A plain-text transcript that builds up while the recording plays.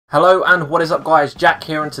Hello and what is up guys, Jack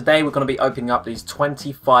here, and today we're going to be opening up these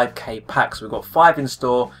 25k packs. We've got 5 in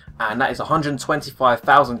store and that is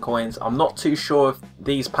 125,000 coins. I'm not too sure if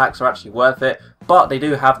these packs are actually worth it, but they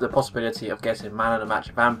do have the possibility of getting Man of the Match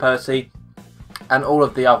Van Persie and all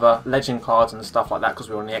of the other legend cards and stuff like that because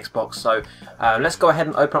we're on the Xbox. So let's go ahead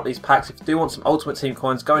and open up these packs. If you do want some Ultimate Team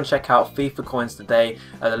coins, go and check out FIFA coins today.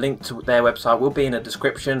 The link to their website will be in the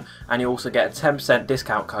description, and you also get a 10%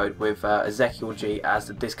 discount code with Ezekiel G as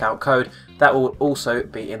the discount code. That will also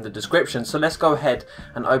be in the description. So let's go ahead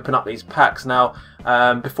and open up these packs. Now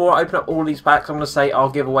before I open up all these packs, I'm going to say I'll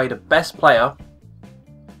give away the best player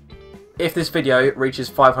if this video reaches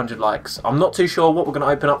 500 likes. I'm not too sure what we're going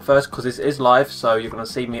to open up first because this is live, so you're going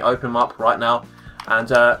to see me open them up right now.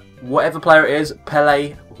 And whatever player it is,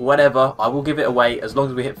 Pele, whatever, I will give it away as long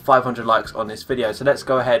as we hit 500 likes on this video. So let's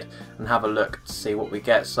go ahead and have a look to see what we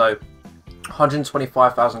get. So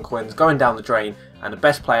 125,000 coins going down the drain, and the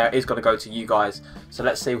best player is going to go to you guys. So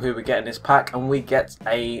let's see who we get in this pack, and we get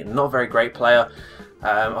a not very great player.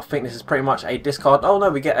 I think this is pretty much a discard. Oh no,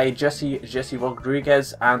 we get a Jesse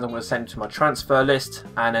Rodriguez, and I'm going to send him to my transfer list.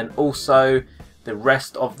 And then also the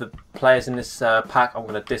rest of the players in this pack I'm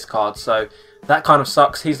going to discard. So that kind of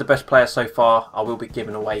sucks. He's the best player so far. I will be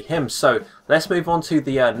giving away him. So let's move on to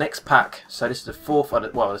the next pack. So this is the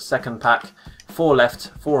the second pack. 4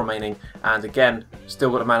 left, 4 remaining, and again still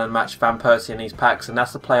got the Man of the Match Van Persie in these packs, and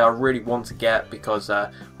that's the player I really want to get because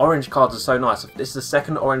orange cards are so nice. This is the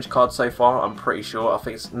second orange card so far, I'm pretty sure. I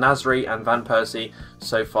think it's Nasri and Van Persie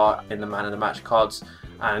so far in the Man of the Match cards.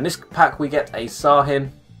 And in this pack we get a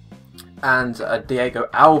Sahin and a Diego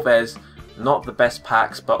Alves. Not the best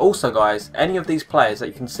packs, but also guys, any of these players that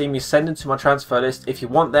you can see me sending to my transfer list, if you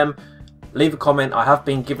want them, leave a comment. I have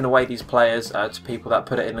been giving away these players to people that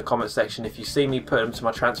put it in the comment section. If you see me put them to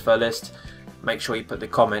my transfer list, make sure you put the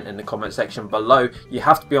comment in the comment section below. You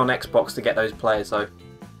have to be on Xbox to get those players though,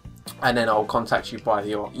 and then I'll contact you by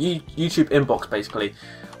your YouTube inbox basically.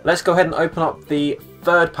 Let's go ahead and open up the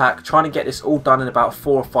third pack, trying to get this all done in about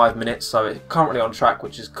 4 or 5 minutes, so it's currently on track,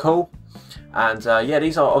 which is cool. And yeah,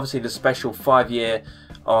 these are obviously the special 5-year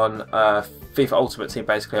on FIFA Ultimate Team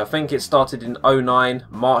basically. I think it started in 09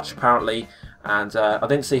 March apparently, and I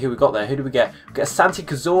didn't see who we got there. Who did we get? We get a Santi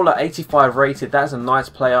Cazorla 85 rated. That is a nice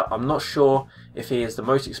player. I'm not sure if he is the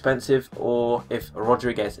most expensive or if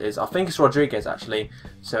Rodriguez is. I think it's Rodriguez actually.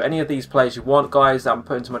 So any of these players you want guys that I'm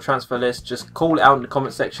putting to my transfer list, just call it out in the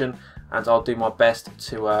comment section and I'll do my best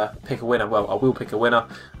to pick a winner. Well, I will pick a winner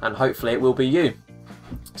and hopefully it will be you.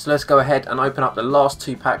 So let's go ahead and open up the last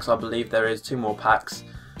 2 packs. I believe there is 2 more packs,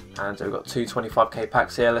 and we've got 2 25k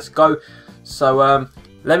packs here. Let's go. So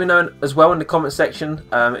let me know as well in the comment section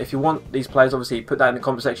if you want these players. Obviously put that in the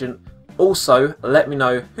comment section. Also let me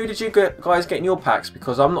know, who did you guys get in your packs,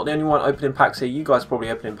 because I'm not the only one opening packs here. You guys are probably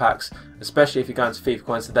opening packs, especially if you're going to FIFA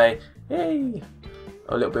coins today. Yay!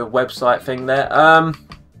 A little bit of website thing there.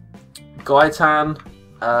 Gaitan,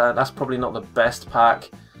 that's probably not the best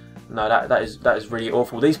pack. No, that is really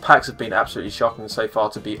awful. These packs have been absolutely shocking so far,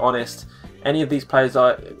 to be honest. Any of these players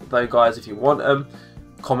though guys, if you want them,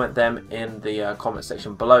 comment them in the comment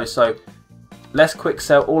section below. So let's quick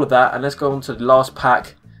sell all of that and let's go on to the last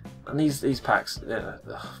pack. And these packs,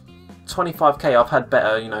 25k, I've had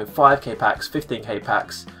better, you know, 5k packs, 15k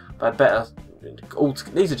packs, but better.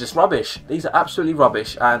 These are just rubbish. These are absolutely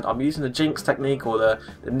rubbish, and I'm using the jinx technique or the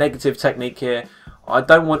negative technique here. I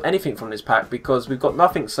don't want anything from this pack because we've got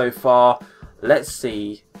nothing so far. Let's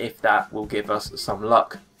see if that will give us some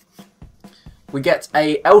luck. We get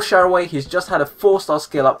a El Shaarawy. He's just had a 4-star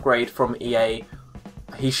skill upgrade from EA.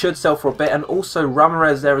 He should sell for a bit, and also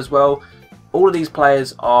Ramirez there as well. All of these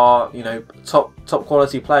players are, you know, top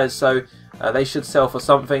quality players, so they should sell for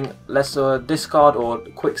something. Let's discard or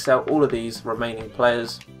quick sell all of these remaining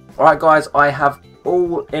players. Alright guys, I have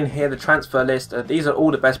all in here the transfer list. These are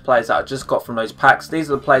all the best players that I just got from those packs.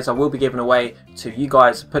 These are the players I will be giving away to you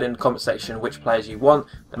guys. Put in the comment section which players you want.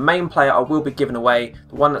 The main player I will be giving away,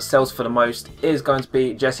 the one that sells for the most, is going to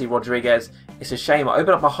be Jesse Rodriguez. It's a shame. I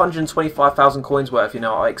opened up 125,000 coins worth. You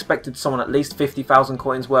know, I expected someone at least 50,000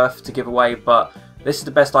 coins worth to give away, but this is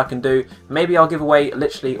the best I can do. Maybe I'll give away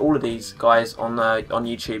literally all of these guys on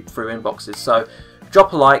YouTube through inboxes. So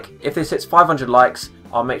drop a like. If this hits 500 likes,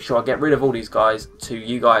 I'll make sure I get rid of all these guys to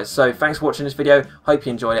you guys. So thanks for watching this video. Hope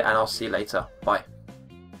you enjoyed it, and I'll see you later. Bye.